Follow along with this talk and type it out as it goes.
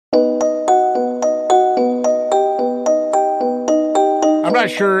not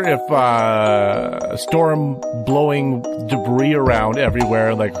sure if storm blowing debris around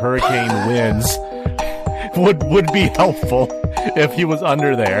everywhere like hurricane winds would be helpful if he was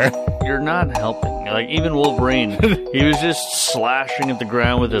under there. You're not helping. Like, even Wolverine, he was just slashing at the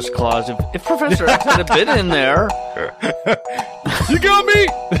ground with his claws. If Professor X had been in there... You got me!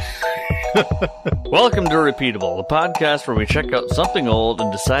 Welcome to Repeatable, the podcast where we check out something old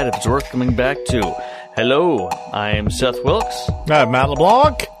and decide if it's worth coming back to. Hello, I am Seth Wilkes. I'm Matt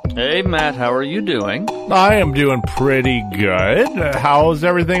LeBlanc. Hey, Matt, how are you doing? I am doing pretty good. How's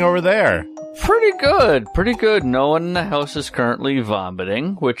everything over there? Pretty good, pretty good. No one in the house is currently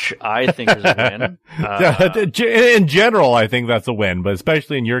vomiting, which I think is a win. In general, I think that's a win, but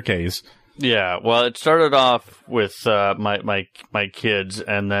especially in your case. Yeah, well, it started off with my kids,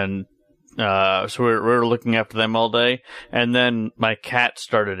 and then so we were looking after them all day, and then my cat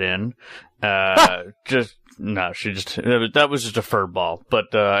started in. That was just a fur ball,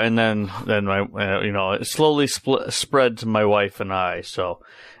 but and then my it slowly spread to my wife and I, so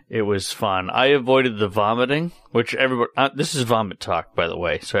it was fun. I avoided the vomiting, which everybody this is vomit talk, by the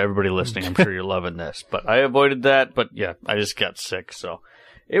way, so everybody listening, I'm sure you're loving this, but I avoided that. But yeah, I just got sick, so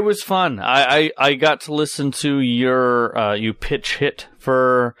it was fun. I got to listen to your you pitch hit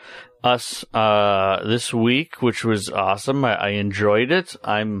for us this week, which was awesome. I enjoyed it.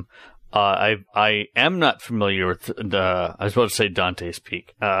 I am not familiar with I was about to say Dante's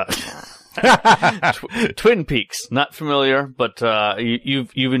Peak. Twin Peaks, not familiar, but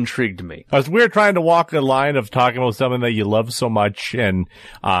you've intrigued me. We're trying to walk a line of talking about something that you love so much and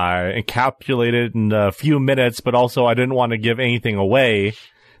encapsulate it in a few minutes, but also I didn't want to give anything away.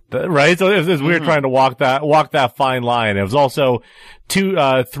 Right, so it was weird trying to walk that fine line. It was also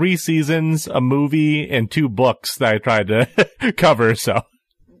 3 seasons, a movie, and 2 books that I tried to cover. So,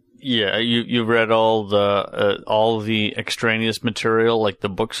 yeah, you read all the extraneous material, like the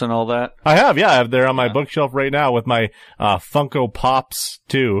books and all that. I have, they're on my bookshelf right now with my Funko Pops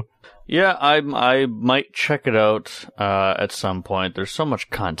too. Yeah, I might check it out at some point. There's so much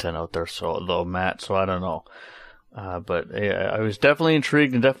content out there, Matt. So I don't know. But yeah, I was definitely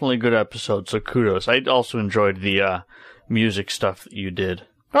intrigued and definitely a good episode, so kudos. I also enjoyed the music stuff that you did.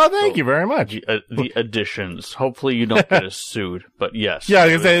 Oh, thank you very much. The additions. Hopefully you don't get us sued, but yes. Yeah,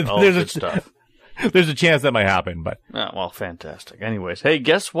 there's a chance that might happen, but... Oh, well, fantastic. Anyways, hey,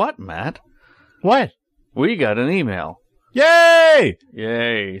 guess what, Matt? What? We got an email. Yay!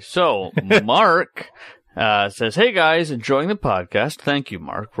 Yay. So, Mark says, hey guys, enjoying the podcast. Thank you,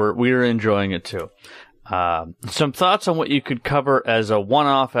 Mark. We're enjoying it too. Some thoughts on what you could cover as a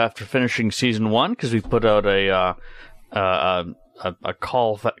one-off after finishing season 1, because we put out a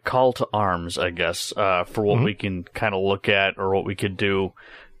call to arms, I guess, for what we can kind of look at or what we could do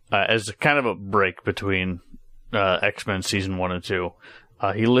as kind of a break between X-Men season 1 and 2.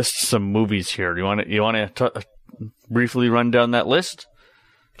 He lists some movies here. Do you want to briefly run down that list?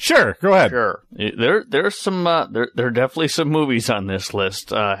 Sure, go ahead. Sure. There's some there are definitely some movies on this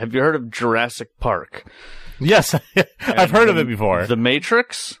list. Have you heard of Jurassic Park? Yes, I've heard of it before. The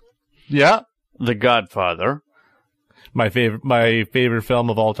Matrix? Yeah. The Godfather. My favorite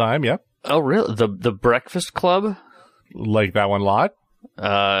film of all time, yeah. Oh, really? The Breakfast Club? Like that one a lot?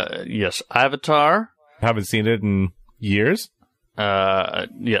 Yes. Avatar. Haven't seen it in years.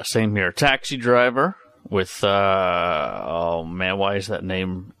 Yeah, same here. Taxi Driver. With, oh man, why is that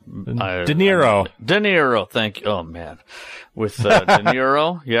name? De Niro. De Niro, thank you. Oh man. With De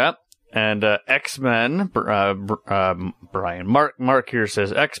Niro, yep. And X-Men, Brian. Mark here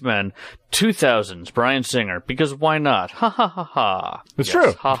says X-Men 2000s, Bryan Singer, because why not? Ha ha ha ha. It's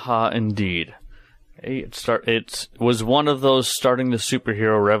true. Ha ha indeed. Hey, it was one of those starting the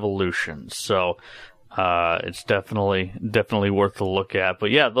superhero revolution, so... it's definitely worth a look at.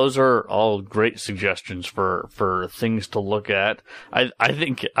 But yeah, those are all great suggestions for things to look at. I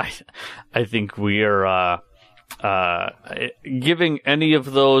think we are giving any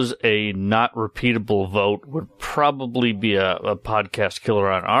of those a not repeatable vote would probably be a podcast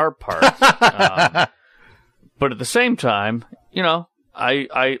killer on our part. But at the same time,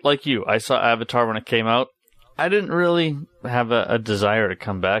 I like you. I saw Avatar when it came out. I didn't really have a desire to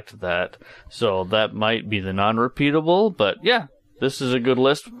come back to that, so that might be the non-repeatable, but yeah, this is a good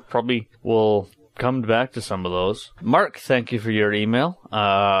list. Probably will come back to some of those. Mark, thank you for your email.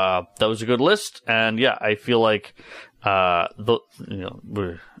 That was a good list, and yeah, I feel like that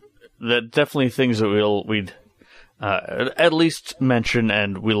definitely things that we'd at least mention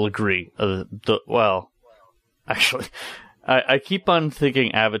and we'll agree. Actually, I keep on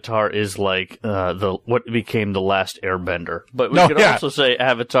thinking Avatar is like what became The Last Airbender, but we could also say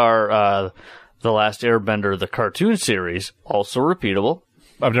Avatar, The Last Airbender, the cartoon series, also repeatable.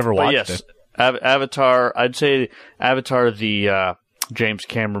 I've never watched yes, it. Avatar. I'd say Avatar, the James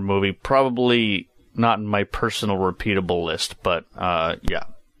Cameron movie, probably not in my personal repeatable list, but yeah.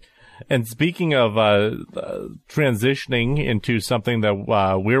 And speaking of transitioning into something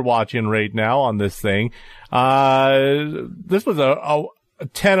that we're watching right now on this thing, this was a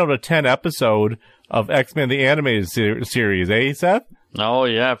 10 out of 10 episode of X-Men the Animated Series, eh, Seth? Oh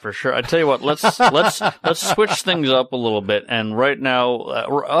yeah, for sure. I tell you what, let's switch things up a little bit. And right now,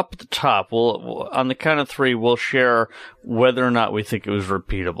 we're up at the top. We'll on the count of 3, we'll share whether or not we think it was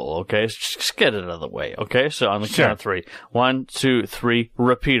repeatable. Okay, just get it out of the way. Okay, so on the count of 3, 1, 2, 3,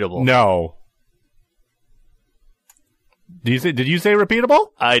 repeatable. No. Did you say repeatable?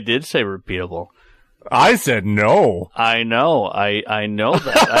 I did say repeatable. I said no. I know. I know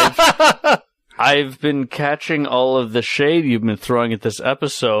that. I've been catching all of the shade you've been throwing at this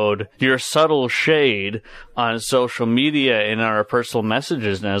episode, your subtle shade on social media and our personal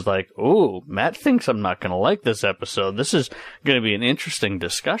messages, and I was like, ooh, Matt thinks I'm not going to like this episode. This is going to be an interesting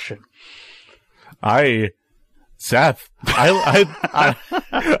discussion. Seth, I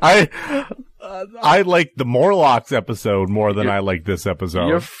like the Morlocks episode more than I like this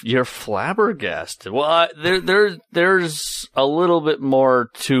episode. You're flabbergasted. Well, there's a little bit more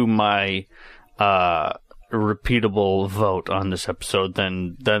to my repeatable vote on this episode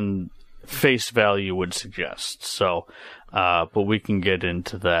than face value would suggest. So, but we can get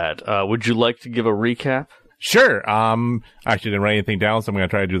into that. Would you like to give a recap? Sure. Actually, didn't write anything down, so I'm going to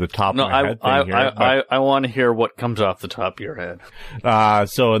try to do the top of my head thing here. I want to hear what comes off the top of your head.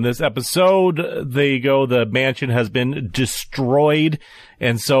 So in this episode, the mansion has been destroyed,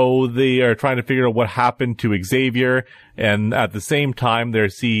 and so they are trying to figure out what happened to Xavier, and at the same time, they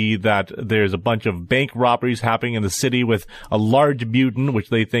see that there's a bunch of bank robberies happening in the city with a large mutant, which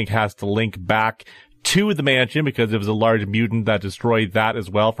they think has to link back to the mansion because it was a large mutant that destroyed that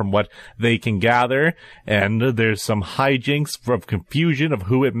as well from what they can gather. And there's some hijinks of confusion of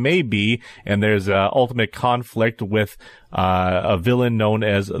who it may be. And there's ultimate conflict with a villain known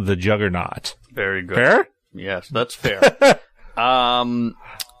as the Juggernaut. Very good. Fair? Yes, that's fair.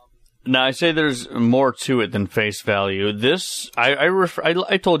 Now, I say there's more to it than face value. This,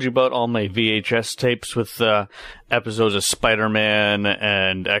 I told you about all my VHS tapes with episodes of Spider-Man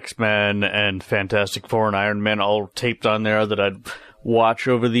and X-Men and Fantastic Four and Iron Man all taped on there that I'd watch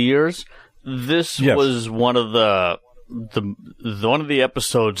over the years. This was one of the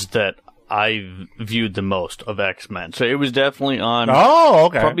episodes that I viewed the most of X-Men. So it was definitely on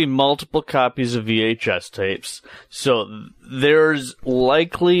probably multiple copies of VHS tapes. So there's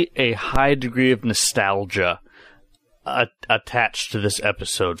likely a high degree of nostalgia attached to this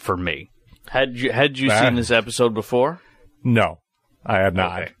episode for me. Had you seen this episode before? No, I had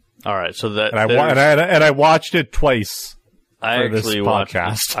not. Okay. All right, so that and I watched it twice. I actually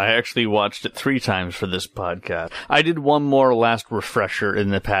watched it 3 times for this podcast. I did one more last refresher in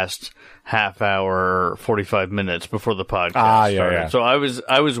the past half hour, 45 minutes before the podcast started. Yeah. So I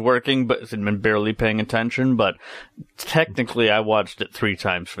was working, but been barely paying attention. But technically, I watched it 3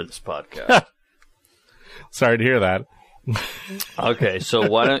 times for this podcast. Sorry to hear that. Okay, so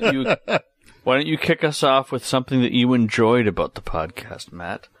why don't you kick us off with something that you enjoyed about the podcast,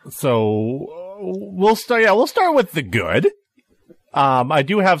 Matt? So we'll start with the good. I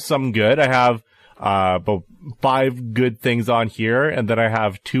do have some good. I have about 5 good things on here, and then I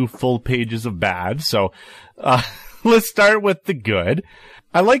have 2 full pages of bad. So let's start with the good.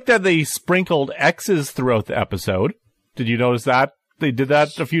 I like that they sprinkled X's throughout the episode. Did you notice that? They did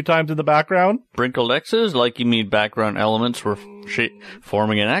that a few times in the background. Sprinkled X's? Like you mean background elements were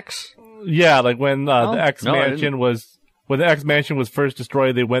forming an X? Yeah, like when the X Mansion was... When the X Mansion was first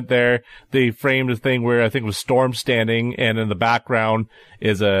destroyed, they went there, they framed a thing where I think it was Storm standing, and in the background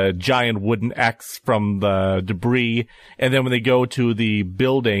is a giant wooden X from the debris. And then when they go to the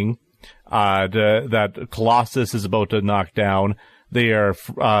building that Colossus is about to knock down, they are,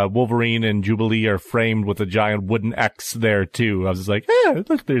 Wolverine and Jubilee are framed with a giant wooden X there too. I was just like,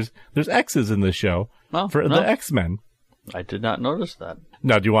 look, there's X's in this show the X-Men. I did not notice that.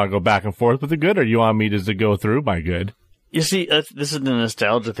 Now, do you want to go back and forth with the good, or do you want me just to go through my good? You see, this is the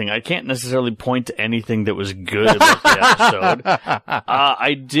nostalgia thing. I can't necessarily point to anything that was good about the episode.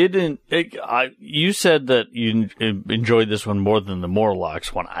 You said that you enjoyed this one more than the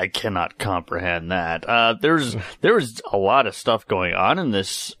Morlocks one. I cannot comprehend that. There was a lot of stuff going on in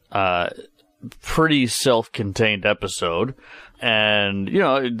this pretty self-contained episode. And, you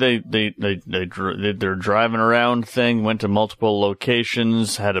know, their driving around thing, went to multiple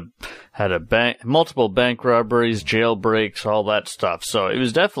locations, had multiple bank robberies, jailbreaks, all that stuff. So it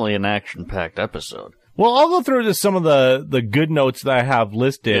was definitely an action-packed episode. Well, I'll go through just some of the good notes that I have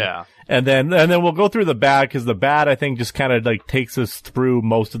listed. Yeah. And then we'll go through the bad, because the bad, I think, just kind of like takes us through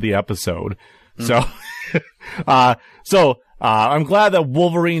most of the episode. So, I'm glad that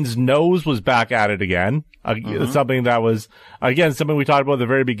Wolverine's nose was back at it again. Something that was, again, something we talked about at the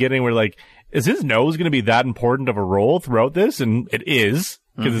very beginning. We're like, is his nose going to be that important of a role throughout this? And it is,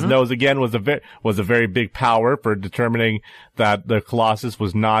 because his nose again was a very big power for determining that the Colossus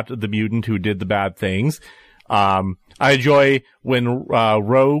was not the mutant who did the bad things. I enjoy when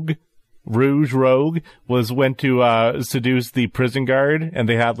Rouge Rogue went to seduce the prison guard, and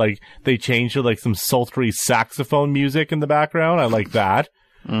they changed to like some sultry saxophone music in the background. I like that.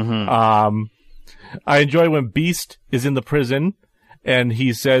 I enjoy when Beast is in the prison and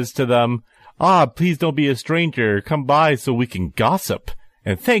he says to them, please don't be a stranger. Come by so we can gossip.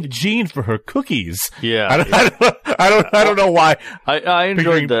 And thank Jean for her cookies. Yeah. I don't know why. I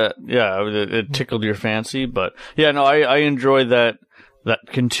enjoyed that. Yeah, it tickled your fancy, but yeah, no, I enjoy that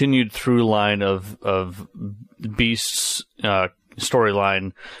continued through line of Beast's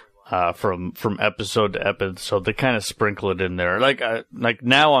storyline from episode to episode. They kind of sprinkle it in there. Like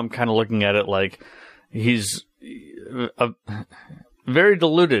now I'm kind of looking at it like he's very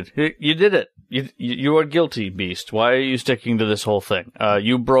diluted. You did it. You are guilty, Beast. Why are you sticking to this whole thing?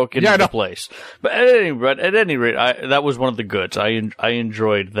 You broke into the place. But at any rate, that was one of the goods. I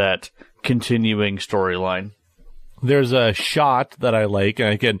enjoyed that continuing storyline. There's a shot that I like, and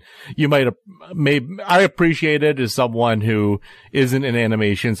again, I appreciate it as someone who isn't in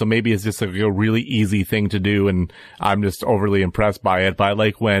animation, so maybe it's just like a really easy thing to do, and I'm just overly impressed by it. But I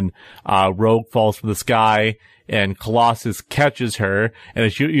like when Rogue falls from the sky and Colossus catches her,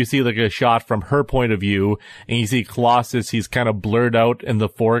 and you see like a shot from her point of view, and you see Colossus, he's kind of blurred out in the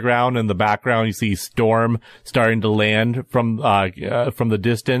foreground. In the background, you see Storm starting to land from the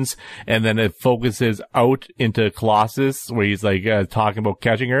distance, and then it focuses out into Colossus, where he's like talking about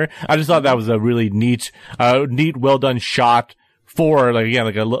catching her. I just thought that was a really neat, well done shot for like a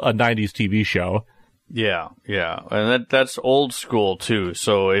 90s TV show. Yeah, and that's old school too.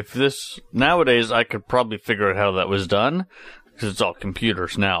 So if this nowadays, I could probably figure out how that was done because it's all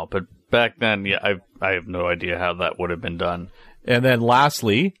computers now. But back then, yeah, I have no idea how that would have been done. And then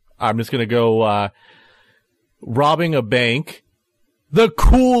lastly, I'm just gonna go robbing a bank. The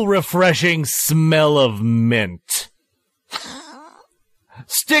cool, refreshing smell of mint.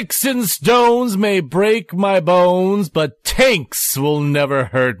 Sticks and stones may break my bones, but tanks will never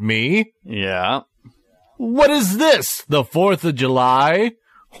hurt me. Yeah. What is this? The 4th of July?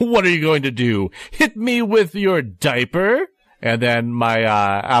 What are you going to do? Hit me with your diaper? And then my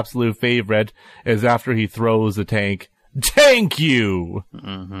absolute favorite is after he throws the tank. Thank you!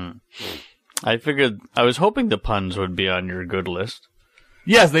 I was hoping the puns would be on your good list.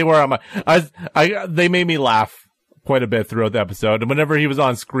 Yes, they were on my... they made me laugh quite a bit throughout the episode. And whenever he was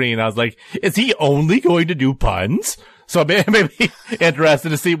on screen, I was like, is he only going to do puns? So I may be interested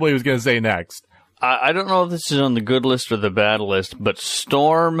to see what he was going to say next. I don't know if this is on the good list or the bad list, but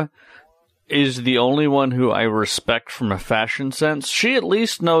Storm is the only one who I respect from a fashion sense. She at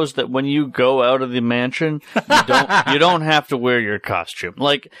least knows that when you go out of the mansion, you don't have to wear your costume.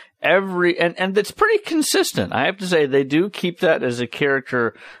 Like and it's pretty consistent. I have to say they do keep that as a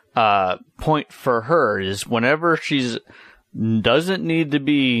character point for her, is whenever she's doesn't need to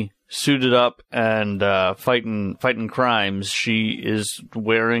be suited up and fighting crimes, she is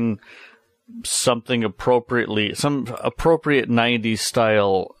wearing some appropriate 90s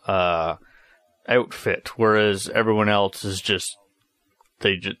style outfit, whereas everyone else is just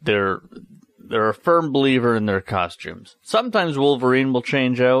they're a firm believer in their costumes. Sometimes Wolverine will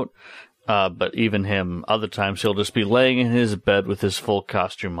change out, but even him, other times he'll just be laying in his bed with his full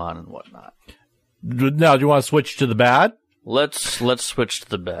costume on and whatnot. Now, do you want to switch to the bad? Let's switch to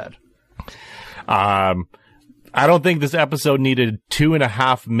the bad. I don't think this episode needed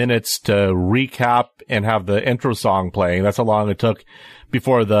 2.5 minutes to recap and have the intro song playing. That's how long it took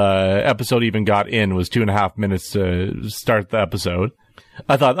before the episode even got in, was 2.5 minutes to start the episode.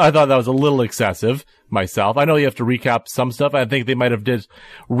 I thought that was a little excessive myself. I know you have to recap some stuff. I think they might have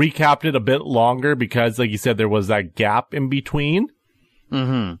recapped it a bit longer because, like you said, there was that gap in between.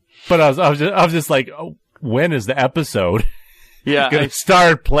 Mm-hmm. But I was just like, oh, when is the episode? Yeah, gonna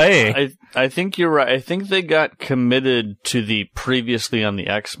start playing. I think you're right. I think they got committed to the previously on the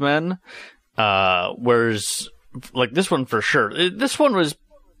X-Men, whereas like this one for sure. This one was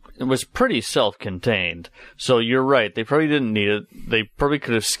pretty self-contained. So you're right. They probably didn't need it. They probably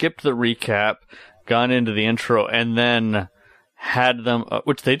could have skipped the recap, gone into the intro, and then had them,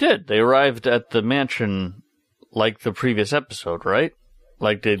 which they did. They arrived at the mansion like the previous episode, right?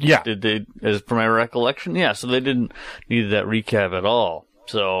 Like, did they, as for my recollection? Yeah, so they didn't need that recap at all.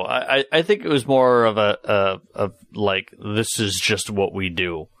 So I think it was more of of like, this is just what we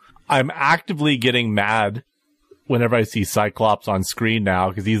do. I'm actively getting mad whenever I see Cyclops on screen now,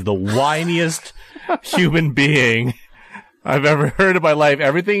 because he's the whiniest human being I've ever heard in my life.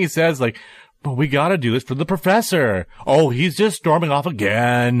 Everything he says, like, but we gotta do this for the professor. Oh, he's just storming off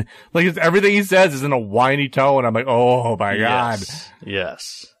again. Like, everything he says is in a whiny tone. I'm like, oh my God.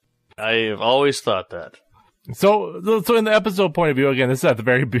 Yes. I've always thought that. So in the episode point of view, again, this is at the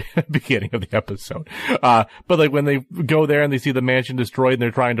very beginning of the episode. But like when they go there and they see the mansion destroyed and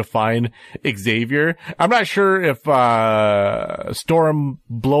they're trying to find Xavier, I'm not sure if, storm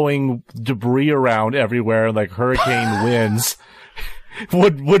blowing debris around everywhere, like hurricane winds,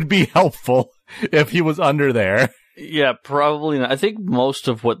 would be helpful if he was under there. Yeah, probably not. I think most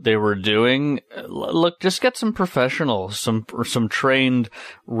of what they were doing, look, just get some professionals, some trained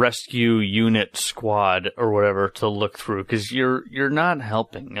rescue unit squad or whatever to look through, because you're not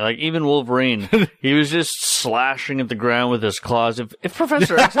helping. Like, even Wolverine, he was just slashing at the ground with his claws. If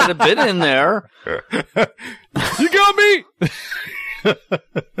Professor X had been in there, you got me.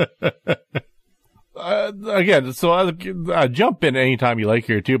 Again, so I jump in anytime you like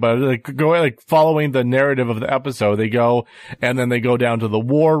here too, but like following the narrative of the episode, they go down to the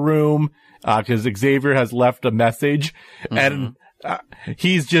war room, cause Xavier has left a message and,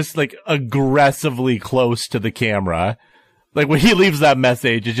 he's just like aggressively close to the camera. Like when he leaves that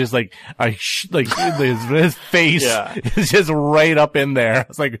message, it's just like, his face is just right up in there.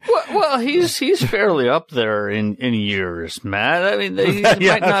 It's like, well, he's fairly up there in years, Matt. I mean, he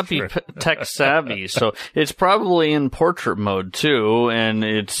might not be tech savvy, so it's probably in portrait mode too. And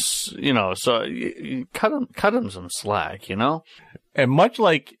it's, so you cut him some slack, And much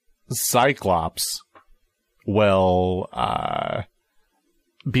like Cyclops will,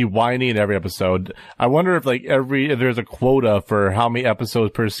 be whiny in every episode. I wonder if if there's a quota for how many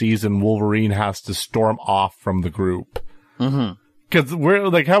episodes per season Wolverine has to storm off from the group. Cause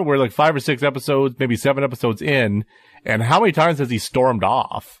we're 5 or 6 episodes, maybe 7 episodes in, and how many times has he stormed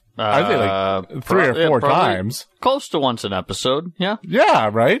off? I'd say 3 or 4 times. Close to once an episode. Yeah.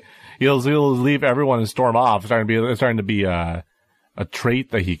 Yeah, right? He'll leave everyone and storm off. It's starting to be a trait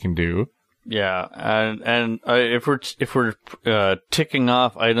that he can do. Yeah, and if we're ticking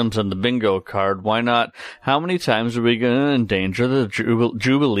off items on the bingo card, why not? How many times are we going to endanger the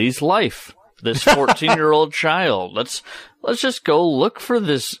Jubilee's life? This 14-year-old child. Let's just go look for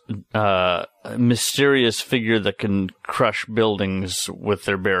this mysterious figure that can crush buildings with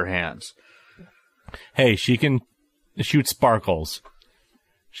their bare hands. Hey, she can shoot sparkles.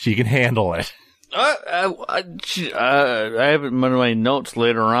 She can handle it. I have one of my notes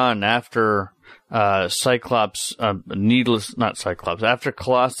later on after after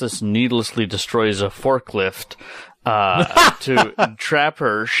Colossus needlessly destroys a forklift to trap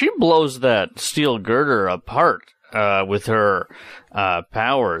her. She blows that steel girder apart with her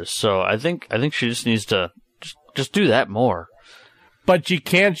powers. So I think she just needs to just do that more. But she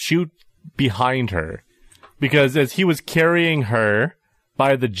can't shoot behind her, because as he was carrying her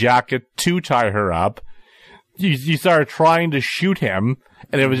by the jacket to tie her up, you started trying to shoot him,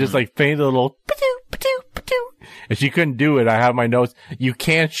 and it was just like faint little pa-doo, pa-doo, pa-doo. And she couldn't do it. I have my notes. You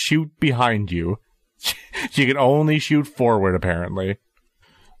can't shoot behind you. She can only shoot forward, apparently.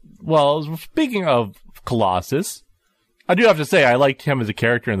 Well, speaking of Colossus, I do have to say I liked him as a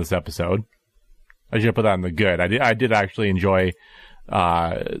character in this episode. I should put that in the good. I did actually enjoy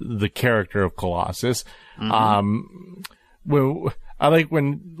the character of Colossus. I like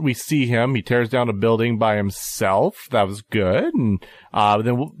when we see him, he tears down a building by himself. That was good. And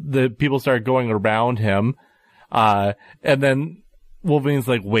then the people start going around him. And then Wolverine's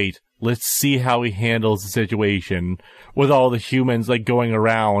like, wait, let's see how he handles the situation with all the humans going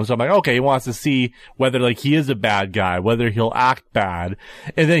around. So I'm like, okay, he wants to see whether he is a bad guy, whether he'll act bad.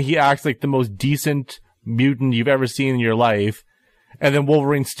 And then he acts like the most decent mutant you've ever seen in your life. And then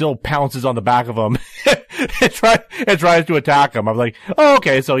Wolverine still pounces on the back of him and tries to attack him. I'm like, oh,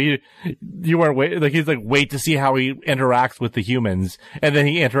 okay, so you weren't he's like, wait to see how he interacts with the humans. And then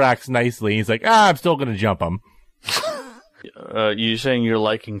he interacts nicely. He's like, I'm still going to jump him. You saying you're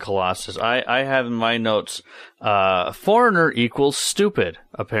liking Colossus. I have in my notes, foreigner equals stupid,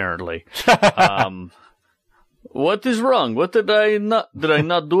 apparently. What is wrong? What did I not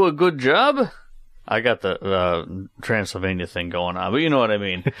do a good job? I got the Transylvania thing going on, but you know what I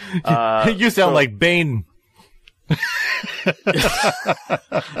mean. You sound like Bane.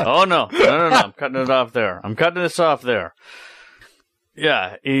 Oh, no. I'm cutting it off there. I'm cutting this off there.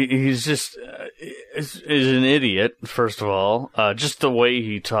 Yeah, he's just is an idiot. First of all, just the way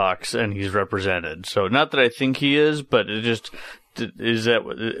he talks and he's represented. So not that I think he is, but it just is that.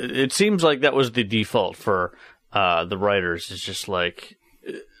 It seems like that was the default for the writers. It's just like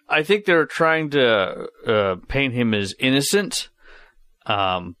I think they're trying to paint him as innocent,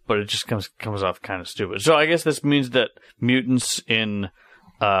 but it just comes off kind of stupid. So I guess this means that mutants in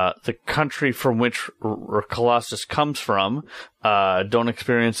the country from which Colossus comes from don't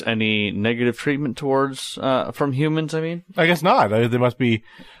experience any negative treatment towards from humans. I mean, I guess not. They must be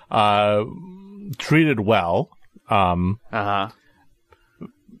treated well.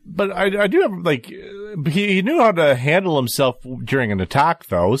 But I do have like he knew how to handle himself during an attack,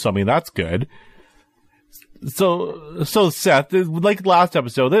 though. So I mean, that's good. So Seth, like last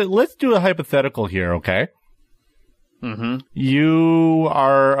episode, let's do a hypothetical here, okay? Mm-hmm. You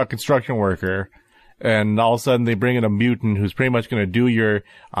are a construction worker, and all of a sudden they bring in a mutant who's pretty much going to do your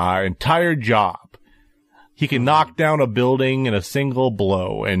entire job. He can knock down a building in a single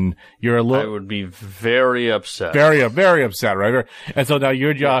blow, and you're a little... I would be very upset. Very, very upset, right? And so now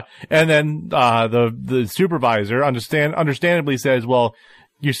your job... And then the supervisor understandably says, well,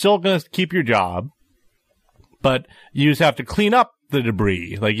 you're still going to keep your job, but you just have to clean up the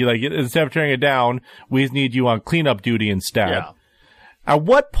debris. Like instead of tearing it down, we just need you on cleanup duty instead. Yeah. At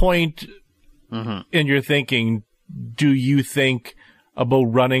what point in your thinking do you think about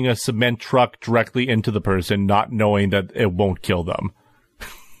running a cement truck directly into the person, not knowing that it won't kill them?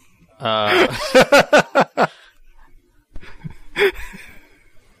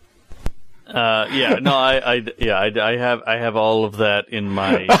 Yeah, no, I have all of that in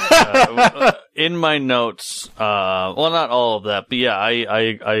my in my notes. Well, not all of that, but yeah,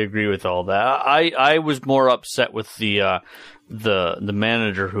 I agree with all that. I was more upset with the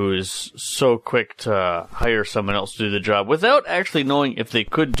manager who is so quick to hire someone else to do the job without actually knowing if they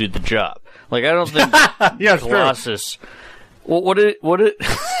could do the job. Like, I don't think yeah, Colossus. Well,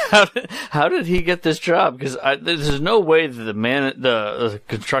 how did he get this job? Because there's no way that the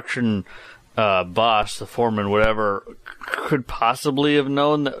construction boss, the foreman, whatever, could possibly have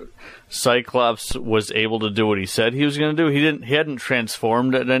known that Cyclops was able to do what he said he was going to do. He hadn't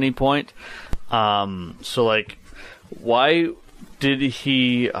transformed at any point. So like, why did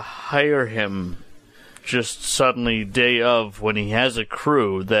he hire him just suddenly day of when he has a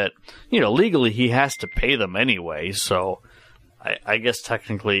crew that, legally he has to pay them anyway? So I guess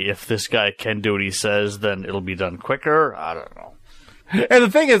technically if this guy can do what he says, then it'll be done quicker. I don't know. And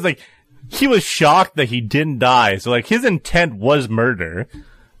the thing is, like, he was shocked that he didn't die. So, like, his intent was murder.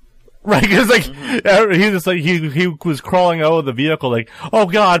 Right? Because, like, he was like, he was crawling out of the vehicle, like, oh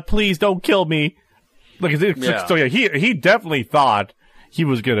God, please don't kill me. Like, yeah. So yeah, he definitely thought he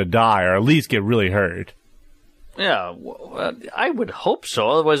was gonna die, or at least get really hurt. Yeah, I would hope so.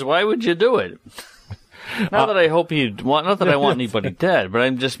 Otherwise, why would you do it? Not that I hope not that I want anybody dead, but I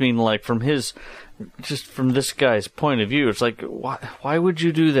just mean, like, from this guy's point of view, it's like, why would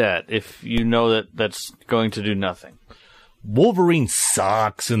you do that if you know that that's going to do nothing? Wolverine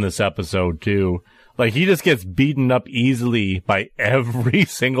sucks in this episode, too. Like, he just gets beaten up easily by every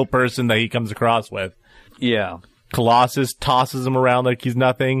single person that he comes across with. Yeah. Colossus tosses him around like he's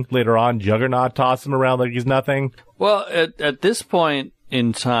nothing. Later on, Juggernaut tosses him around like he's nothing. Well, at this point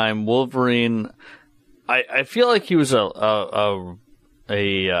in time, Wolverine, I feel like he was a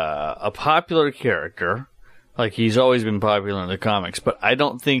popular character. Like, he's always been popular in the comics, but I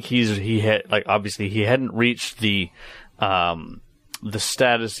don't think obviously he hadn't reached the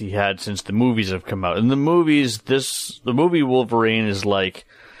status he had since the movies have come out. In the movies, the movie Wolverine is like,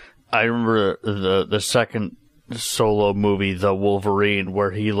 I remember the second solo movie, The Wolverine,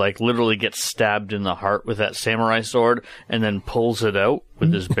 where he, like, literally gets stabbed in the heart with that samurai sword and then pulls it out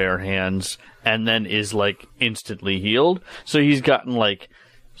with his bare hands and then is, like, instantly healed. So he's gotten, like,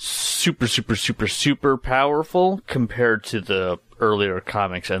 super, super, super, super powerful compared to the earlier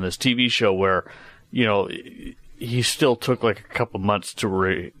comics and this TV show where, he still took, like, a couple months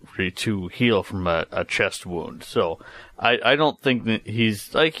to to heal from a chest wound. So I don't think that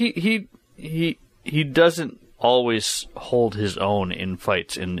he's, like, he doesn't always hold his own in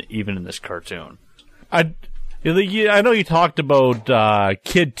fights, even in this cartoon. I know you talked about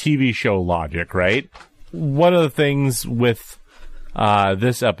kid TV show logic, right? One of the things with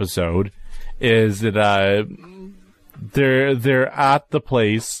this episode is that they're at the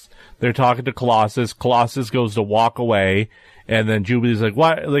place, they're talking to Colossus. Colossus goes to walk away, and then Jubilee's like,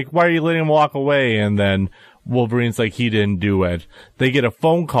 why are you letting him walk away? And then Wolverine's like, he didn't do it. They get a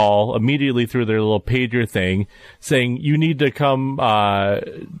phone call immediately through their little pager thing saying, you need to come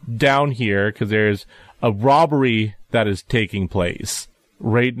down here because there's a robbery that is taking place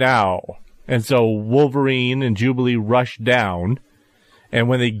right now. And so Wolverine and Jubilee rush down, and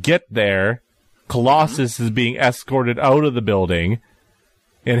when they get there, Colossus is being escorted out of the building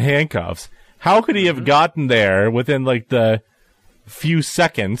in handcuffs. How could he have gotten there within like the few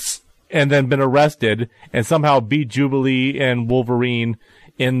seconds and then been arrested and somehow beat Jubilee and Wolverine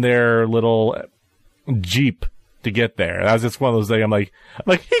in their little Jeep to get there? That's just one of those things. I'm like,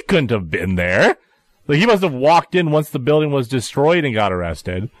 he couldn't have been there. Like, he must have walked in once the building was destroyed and got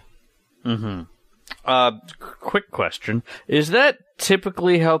arrested. Quick question. Is that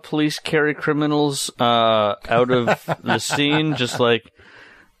typically how police carry criminals out of the scene? Just like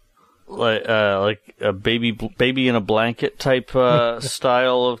a baby in a blanket type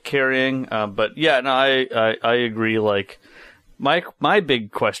style of carrying? But yeah, no, I agree. Like, my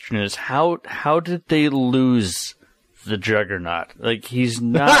big question is how did they lose the Juggernaut? Like, he's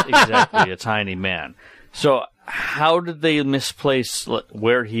not exactly a tiny man. So how did they misplace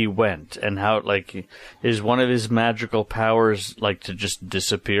where he went, and how, like, is one of his magical powers like to just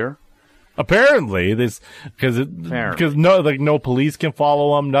disappear? Apparently, because no police can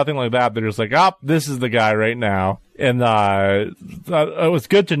follow him, nothing like that. They're just like, this is the guy right now. And it was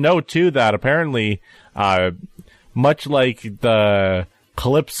good to know too that apparently, much like the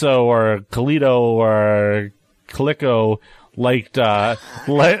Calypso or Calito or Calico liked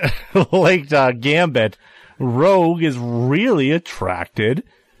Gambit, Rogue is really attracted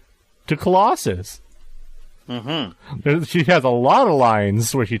to Colossus. She has a lot of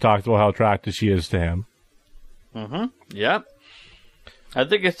lines where she talks about how attracted she is to him. Yeah, I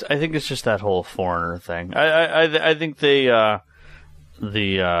think it's just that whole foreigner thing. I think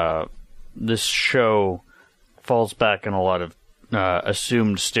this show falls back on a lot of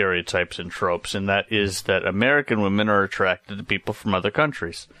assumed stereotypes and tropes, and that is that American women are attracted to people from other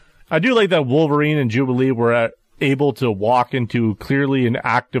countries. I do like that Wolverine and Jubilee were able to walk into clearly an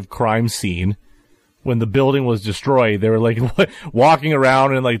active crime scene. When the building was destroyed, they were like walking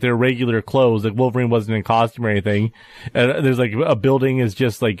around in like their regular clothes. Like, Wolverine wasn't in costume or anything. And there's like a building is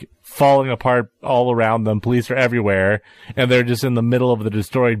just like falling apart all around them. Police are everywhere, and they're just in the middle of the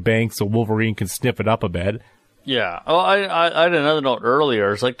destroyed bank, so Wolverine can sniff it up a bit. Yeah. Oh, I had another note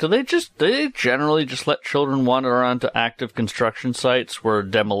earlier. It's like, do they generally just let children wander around to active construction sites where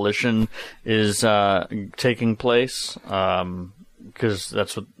demolition is taking place? Because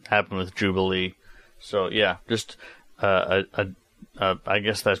that's what happened with Jubilee. So yeah, just I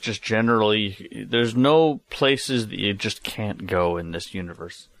guess that's just generally, there's no places that you just can't go in this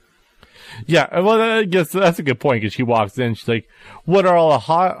universe. Yeah, well, I guess that's a good point, because she walks in, she's like, what are all the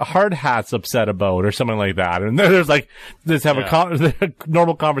hard hats upset about, or something like that. And there's like, just have a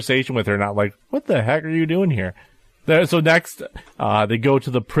normal conversation with her, not like, what the heck are you doing here? So next, they go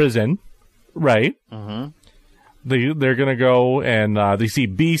to the prison, right? They're gonna go and they see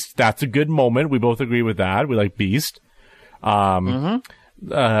Beast. That's a good moment. We both agree with that. We like Beast. Apparently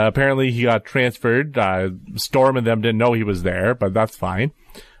he got transferred. Storm and them didn't know he was there, but that's fine.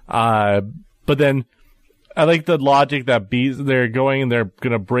 But then I like the logic that Beast, they're going and they're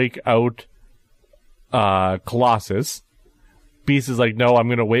gonna break out Colossus. Beast is like, no, I'm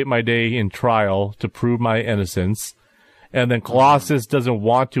gonna wait my day in trial to prove my innocence. And then Colossus doesn't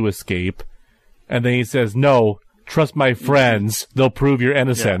want to escape. And then he says, no, trust my friends. They'll prove your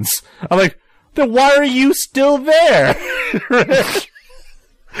innocence. Yeah. I'm like, then why are you still there?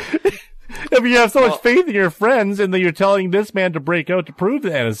 If you have so much faith in your friends and then you're telling this man to break out to prove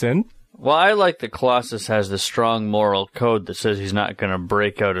the innocent. Well, I like that Colossus has the strong moral code that says he's not going to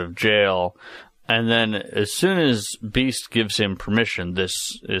break out of jail. And then as soon as Beast gives him permission,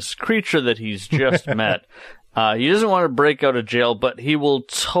 this creature that he's just met, he doesn't want to break out of jail, but he will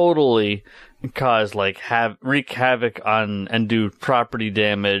totally cause, like, wreak havoc on and do property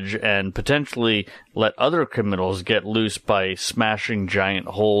damage and potentially let other criminals get loose by smashing giant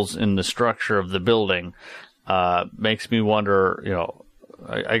holes in the structure of the building. Makes me wonder,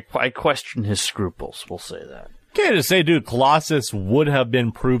 I question his scruples, we'll say that. Can't just say, dude, Colossus would have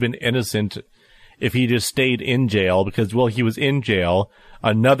been proven innocent if he just stayed in jail, because while he was in jail,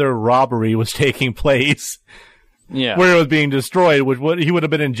 another robbery was taking place. Yeah. Where it was being destroyed, he would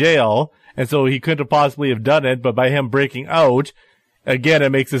have been in jail, and so he couldn't have possibly have done it, but by him breaking out, again,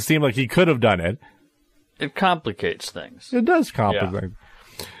 it makes it seem like he could have done it. It complicates things. It does complicate.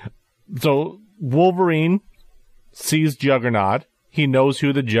 Yeah. So, Wolverine sees Juggernaut. He knows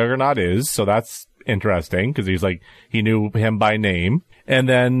who the Juggernaut is, so that's interesting, because he's like, he knew him by name. And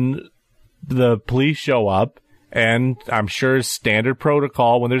then the police show up, and I'm sure standard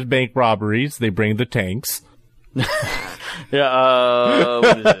protocol, when there's bank robberies, they bring the tanks. Yeah,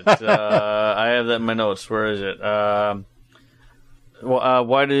 what is it? I have that in my notes. Where is it?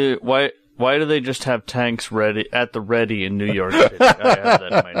 Why do they just have tanks at the ready in New York City? I have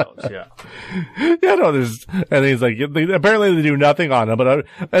that in my notes. Yeah. Yeah, no, and he's like, apparently they do nothing on him, but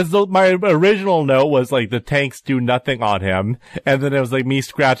my original note was like, the tanks do nothing on him, and then it was like me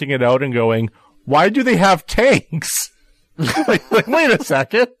scratching it out and going, why do they have tanks? like, wait a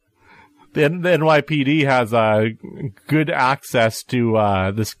second. The NYPD has, good access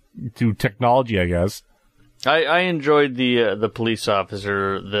to, to technology, I guess. I enjoyed the police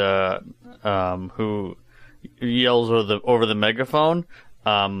officer, who yells over the megaphone.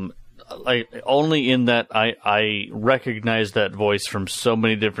 Like, only in that I recognize that voice from so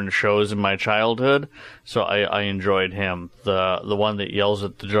many different shows in my childhood, so I enjoyed him. The one that yells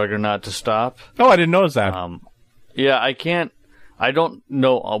at the Juggernaut to stop. Oh, I didn't notice that. Yeah, I don't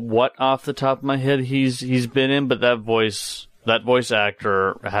know what off the top of my head he's been in, but that voice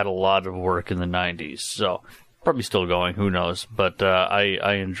actor had a lot of work in the 90s, so probably still going, who knows. But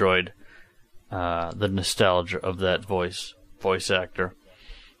I enjoyed the nostalgia of that voice actor.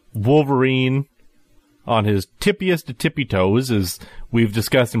 Wolverine, on his tippiest of tippy toes, as we've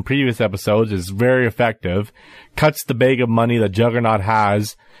discussed in previous episodes, is very effective. Cuts the bag of money that Juggernaut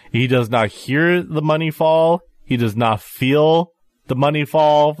has. He does not hear the money fall. He does not feel the money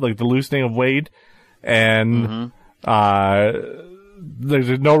fall, like the loosening of weight. And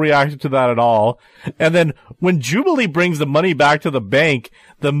there's no reaction to that at all. And then when Jubilee brings the money back to the bank,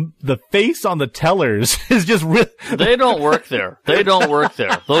 the face on the tellers is just they don't work there.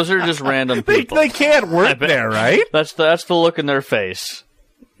 Those are just random people. They can't work there, right? That's the look in their face.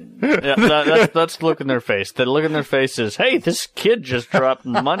 Yeah, that's the look in their face. The look in their face is, hey, this kid just dropped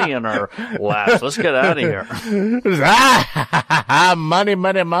money in our laps. Let's get out of here.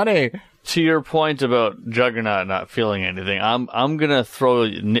 Money. To your point about Juggernaut not feeling anything, I'm gonna throw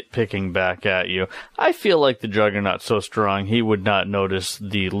nitpicking back at you. I feel like the Juggernaut's so strong he would not notice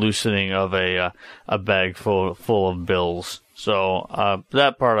the loosening of a bag full of bills. So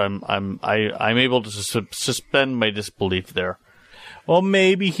that part I'm able to suspend my disbelief there. Well,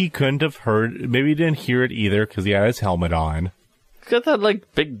 maybe he couldn't have heard. Maybe he didn't hear it either because he had his helmet on. He's got that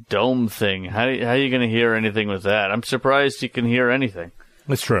like big dome thing. How are you gonna hear anything with that? I'm surprised he can hear anything.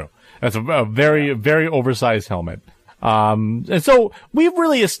 It's true. That's a very, very oversized helmet. And so we've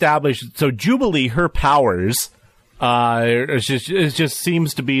really established, so Jubilee, her powers, it just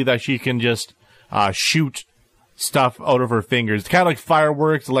seems to be that she can just, shoot stuff out of her fingers. Kind of like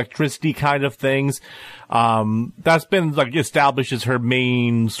fireworks, electricity kind of things. That's been like established as her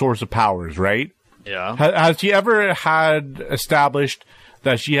main source of powers, right? Yeah. Has she ever had established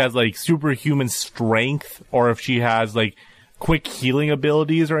that she has like superhuman strength, or if she has like quick healing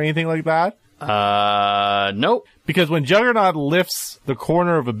abilities or anything like that? Nope. Because when Juggernaut lifts the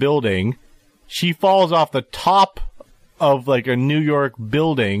corner of a building, she falls off the top of like a New York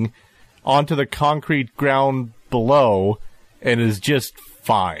building onto the concrete ground below and is just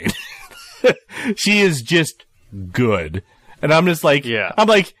fine. She is just good. And I'm just like, yeah. I'm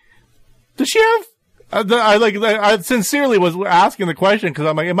like, does she have... I sincerely was asking the question because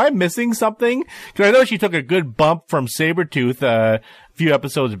I'm like, am I missing something? Because I know she took a good bump from Sabretooth a few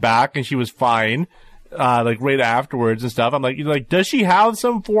episodes back and she was fine, like right afterwards and stuff. I'm like, does she have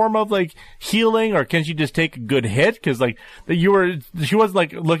some form of like healing, or can she just take a good hit? Because like she wasn't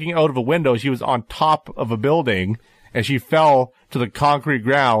like looking out of a window; she was on top of a building and she fell to the concrete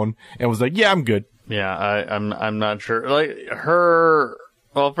ground and was like, "Yeah, I'm good." Yeah, I'm not sure. Like her.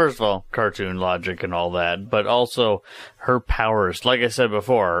 Well, first of all, cartoon logic and all that, but also her powers, like I said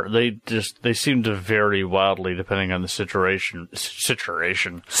before, they seem to vary wildly depending on the situation.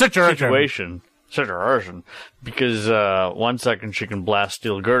 Because, 1 second she can blast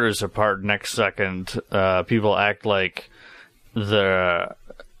steel girders apart, next second, people act like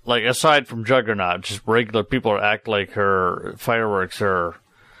aside from Juggernaut, just regular people act like her fireworks are,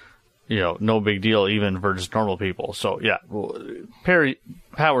 no big deal even for just normal people. So, yeah,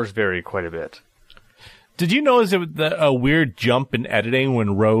 powers vary quite a bit. Did you notice a weird jump in editing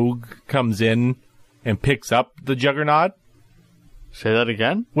when Rogue comes in and picks up the Juggernaut? Say that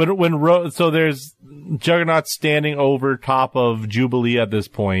again? So there's Juggernaut standing over top of Jubilee at this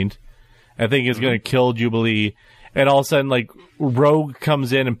point. I think he's going to kill Jubilee. And all of a sudden, like, Rogue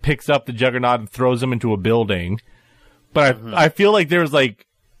comes in and picks up the Juggernaut and throws him into a building. But I feel like there's, like,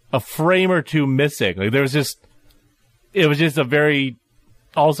 a frame or two missing. Like, it was just a very,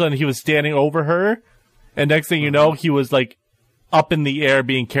 all of a sudden he was standing over her, and next thing you know, he was like up in the air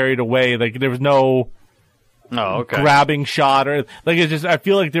being carried away. Like there was no grabbing shot, or like it's just, I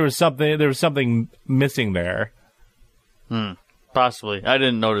feel like there was something missing there. Possibly. I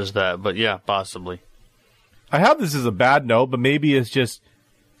didn't notice that, but yeah, possibly. I have this as a bad note, but maybe it's just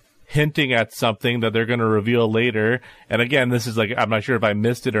hinting at something that they're going to reveal later. And again, this is like, I'm not sure if I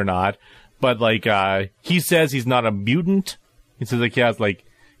missed it or not, but like, he says he's not a mutant. He says like he has like,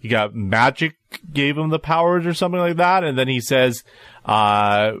 he got magic gave him the powers or something like that. And then he says,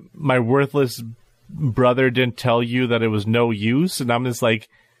 my worthless brother didn't tell you that it was no use. And I'm just like,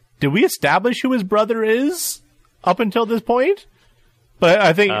 did we establish who his brother is up until this point? But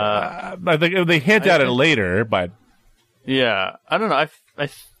I think they hint at it later, but yeah, I don't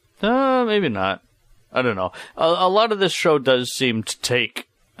know. Maybe not. I don't know. A lot of this show does seem to take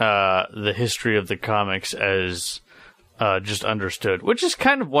the history of the comics as just understood, which is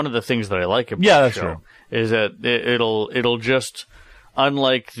kind of one of the things that I like about the show. True. Is that it'll just,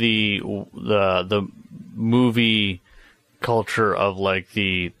 unlike the movie culture of like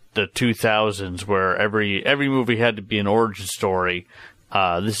the 2000s where every movie had to be an origin story.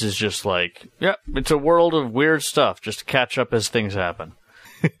 This is just like, it's a world of weird stuff, just to catch up as things happen.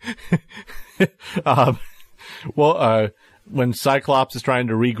 When Cyclops is trying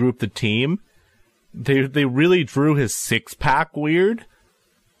to regroup the team, they really drew his six-pack weird,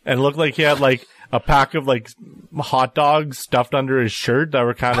 and looked like he had like a pack of like hot dogs stuffed under his shirt that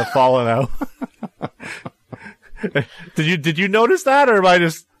were kind of falling out. Did you notice that, or am I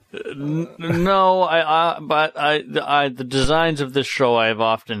just? No, but the designs of this show, I've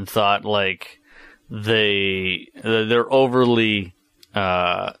often thought like they're overly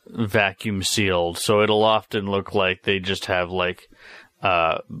vacuum sealed, so it'll often look like they just have like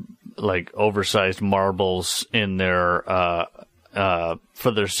oversized marbles in their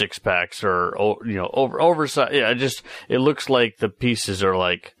for their six packs, or oversized. Yeah, it looks like the pieces are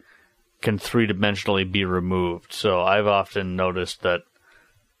like can three-dimensionally be removed. So I've often noticed that.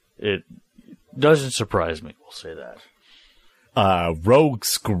 It doesn't surprise me, we'll say that. Rogue's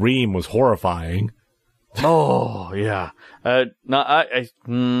scream was horrifying. Oh, yeah. I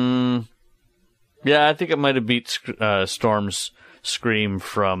think it might have beat Storm's scream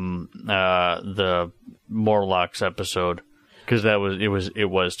from the Morlocks episode, because it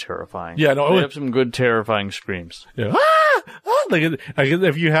was terrifying. Yeah, no, they have some good terrifying screams. Yeah. Like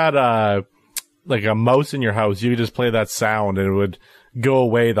if you had like a mouse in your house, you could just play that sound and it would go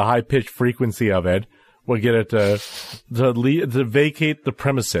away. The high pitched frequency of it would get it to vacate the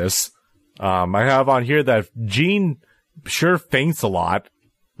premises. I have on here that Jean sure faints a lot.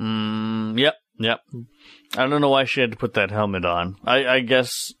 Yep. I don't know why she had to put that helmet on. I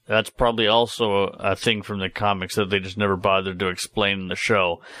guess that's probably also a thing from the comics that they just never bothered to explain in the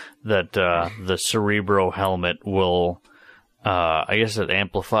show, that the Cerebro helmet will, I guess it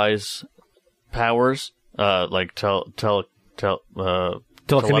amplifies powers, like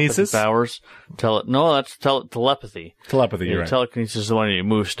telekinesis powers. That's telepathy. Telepathy, you're right. Telekinesis is the one you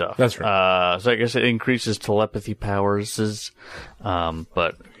move stuff. That's right. So I guess it increases telepathy powers.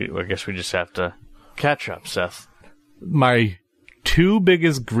 But I guess we just have to catch up, Seth. My two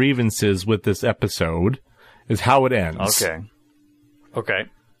biggest grievances with this episode is how it ends. Okay.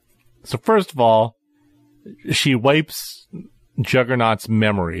 So first of all, she wipes Juggernaut's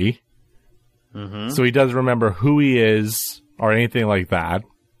memory. Mm-hmm. So he doesn't remember who he is or anything like that,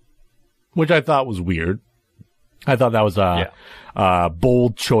 which I thought was weird. I thought that was a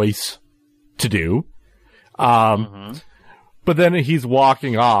bold choice to do. But then he's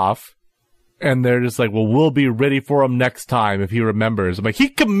walking off, and they're just like, well, we'll be ready for him next time if he remembers. I'm like, he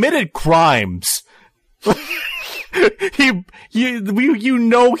committed crimes. You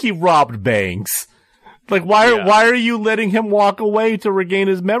know he robbed banks. Like, why are you letting him walk away to regain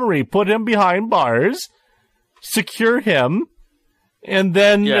his memory? Put him behind bars, secure him, and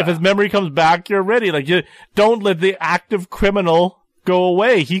then if his memory comes back, you're ready. Like, you don't let the active criminal go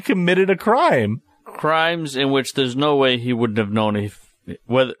away. He committed a crime. Crimes in which there's no way he wouldn't have known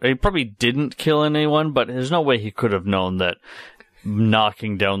whether he probably didn't kill anyone, but there's no way he could have known that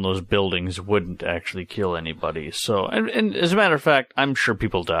knocking down those buildings wouldn't actually kill anybody. So, and as a matter of fact, I'm sure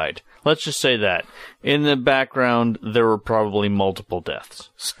people died. Let's just say that. In the background, there were probably multiple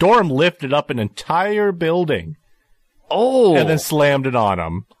deaths. Storm lifted up an entire building. Oh! And then slammed it on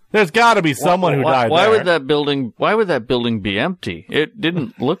him. There's gotta be someone who died why there. Why would that building be empty? It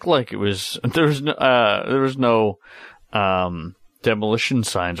didn't look like it was, there was no demolition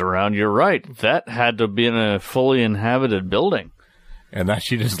signs around. You're right. That had to be in a fully inhabited building. And that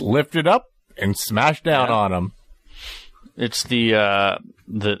she just lifted up and smashed down on him. It's the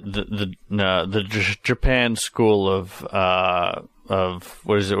Japan school of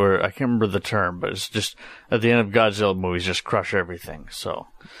what is it? Where I can't remember the term, but it's just at the end of Godzilla movies, just crush everything. So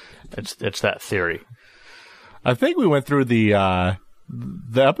it's that theory. I think we went through the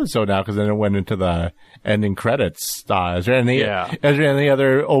episode now because then it went into the ending credits. Is there any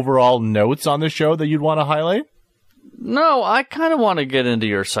other overall notes on the show that you'd want to highlight? No, I kind of want to get into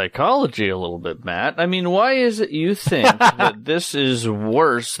your psychology a little bit, Matt. I mean, why is it you think that this is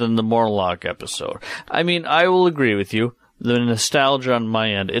worse than the Morlock episode? I mean, I will agree with you. The nostalgia on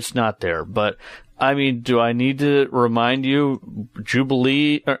my end, it's not there. But, I mean, do I need to remind you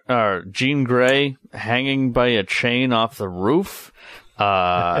Jubilee, Jean Grey hanging by a chain off the roof?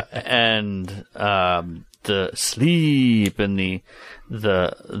 And the sleep and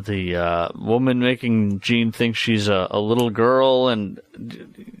the woman making Jean think she's a little girl, and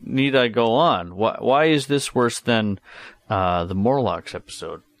need I go on? Why is this worse than the Morlocks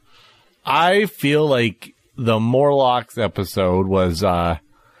episode? I feel like the Morlocks episode was a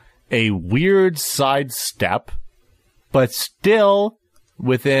weird sidestep, but still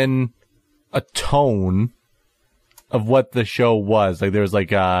within a tone of what the show was. Like, there's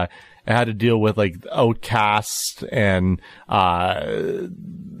like it had to deal with like outcasts and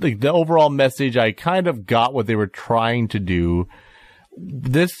like the overall message. I kind of got what they were trying to do.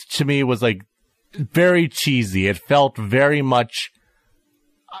 This to me was like very cheesy. It felt very much.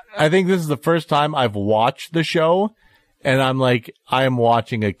 I think this is the first time I've watched the show, and I'm like, I am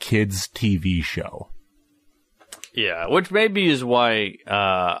watching a kids' TV show. Yeah, which maybe is why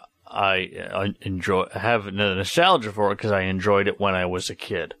I have nostalgia for it, because I enjoyed it when I was a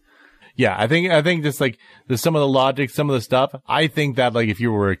kid. Yeah, I think just like some of the logic, some of the stuff. I think that like if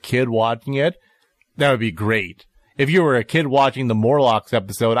you were a kid watching it, that would be great. If you were a kid watching the Morlocks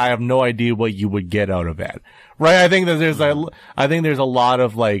episode, I have no idea what you would get out of it. Right? I think that there's a lot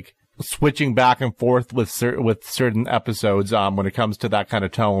of like switching back and forth with certain episodes when it comes to that kind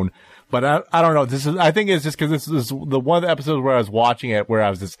of tone. But I don't know. I think it's just because this is the one of the episodes where I was watching it where I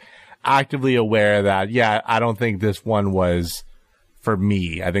was just actively aware that, yeah, I don't think this one was for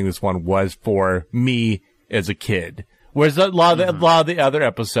me. I think this one was for me as a kid. Whereas a lot of the other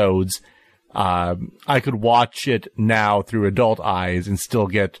episodes, I could watch it now through adult eyes and still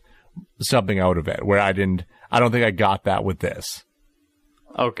get something out of it, where I don't think I got that with this.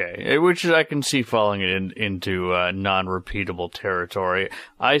 Okay, which I can see falling into non-repeatable territory.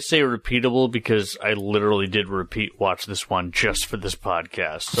 I say repeatable because I literally did watch this one just for this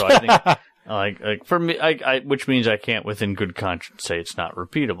podcast. So I think, like for me, which means I can't, within good conscience, say it's not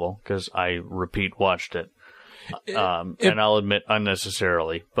repeatable because I watched it. And I'll admit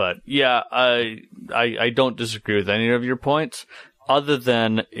unnecessarily, but yeah, I don't disagree with any of your points. Other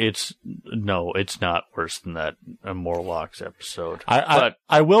than it's not worse than that Morlocks episode.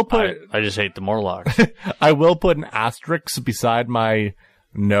 I will put. I just hate the Morlocks. I will put an asterisk beside my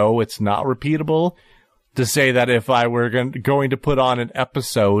no, it's not repeatable, to say that if I were going to put on an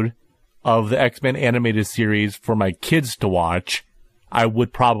episode of the X-Men animated series for my kids to watch, I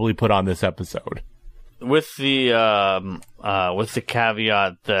would probably put on this episode. With the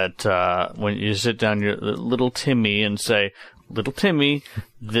caveat that when you sit down your little Timmy and say, "Little Timmy,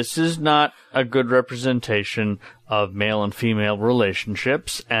 this is not a good representation of male and female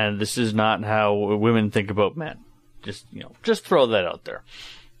relationships, and this is not how women think about men." Just throw that out there.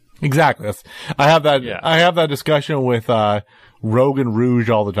 Exactly. I have that. Yeah. I have that discussion with Rogue and Rouge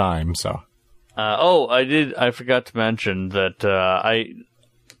all the time. So. I forgot to mention that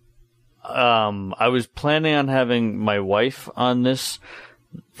I was planning on having my wife on this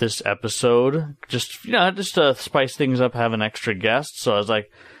episode, just to spice things up, have an extra guest. So I was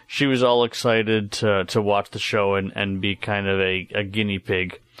like, she was all excited to watch the show and be kind of a guinea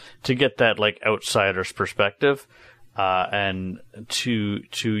pig to get that like outsider's perspective. And to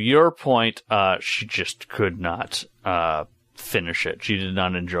your point, she just could not finish it. She did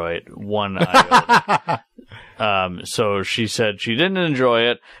not enjoy it one iota. So she said she didn't enjoy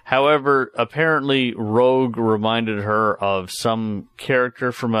it. However, apparently Rogue reminded her of some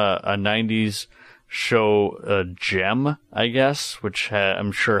character from a 90s show, Gem, I guess, which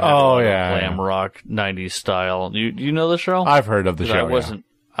I'm sure had a lot of glam rock 90s style. You know the show? I've heard of the show.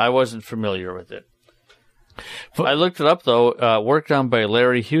 I wasn't familiar with it. I looked it up though. Worked on by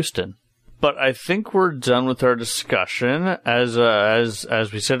Larry Houston. But I think we're done with our discussion. As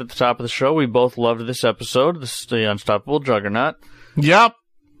we said at the top of the show, we both loved this episode. This is the Unstoppable Juggernaut. Yep,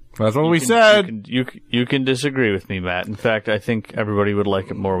 that's what we said. You can disagree with me, Matt. In fact, I think everybody would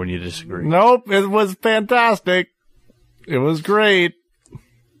like it more when you disagree. Nope, it was fantastic. It was great.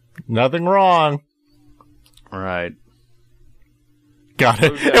 Nothing wrong. All right. Got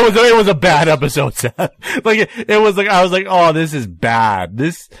it. It was a bad episode, Seth. Like it was like I was like, oh, this is bad.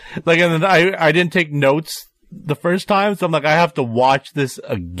 This like, and then I didn't take notes the first time, so I'm like, I have to watch this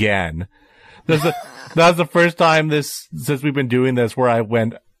again. That's the first time since we've been doing this where I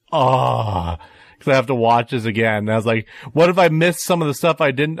went, because I have to watch this again. And I was like, what if I missed some of the stuff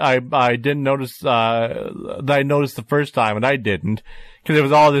I didn't notice, that I noticed the first time and I didn't? Because it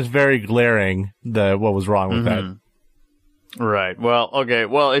was all this very glaring, what was wrong with that. Right. Well, okay.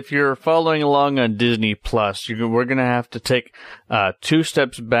 Well, if you're following along on Disney Plus, we're going to have to take 2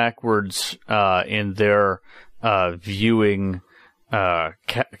 steps backwards in their viewing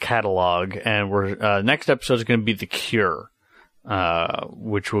catalog, and we're next episode is going to be The Cure,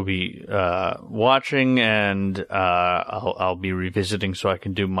 which we'll be watching, and I'll be revisiting so I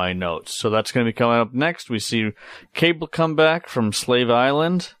can do my notes. So that's going to be coming up next. We see Cable come back from Slave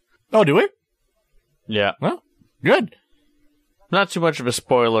Island. Oh, do we? Yeah. Well, good. Not too much of a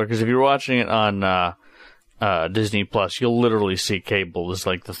spoiler, because if you're watching it on Disney Plus, you'll literally see Cable as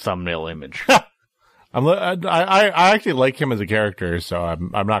like the thumbnail image. I actually like him as a character, so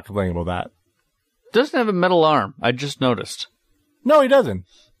I'm not complaining about that. Doesn't have a metal arm. I just noticed. No, he doesn't.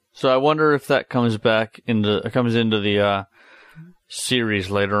 So I wonder if that comes into the series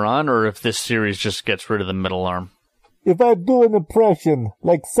later on, or if this series just gets rid of the metal arm. If I do an impression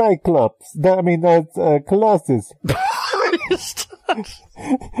like Cyclops, Colossus.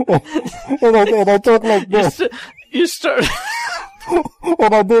 and I talk like this. You start.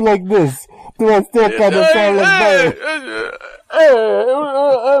 And I do like this. Do I still kind of sound like that? Hey,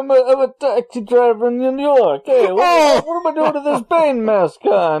 I'm a taxi driver in New York. Hey, what am I doing with this Bane mask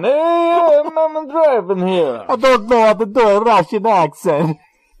on? Hey, I'm driving here. I don't know how to do a Russian accent.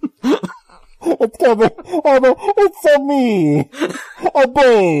 It's a me, a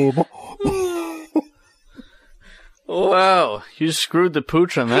Bane. Wow, you screwed the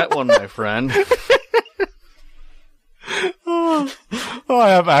pooch on that one, my friend. I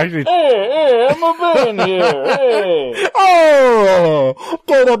have actually. Hey, I'm a Bane here. Hey. Oh,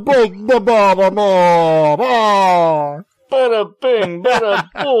 gonna break the bottom, man. Oh. Bada bing, bada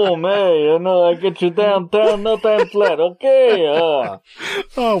boom. Hey, I get you downtown, no time flat. Okay.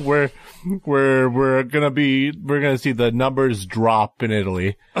 Oh, we're gonna see the numbers drop in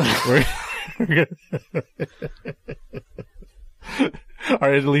Italy.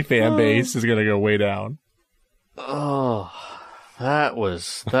 Our Italy fan base is gonna go way down. Oh, that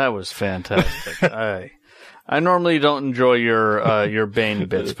was fantastic. I normally don't enjoy your Bane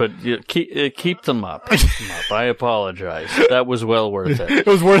bits, but you keep them up. I apologize. That was well worth it. It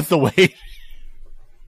was worth the wait.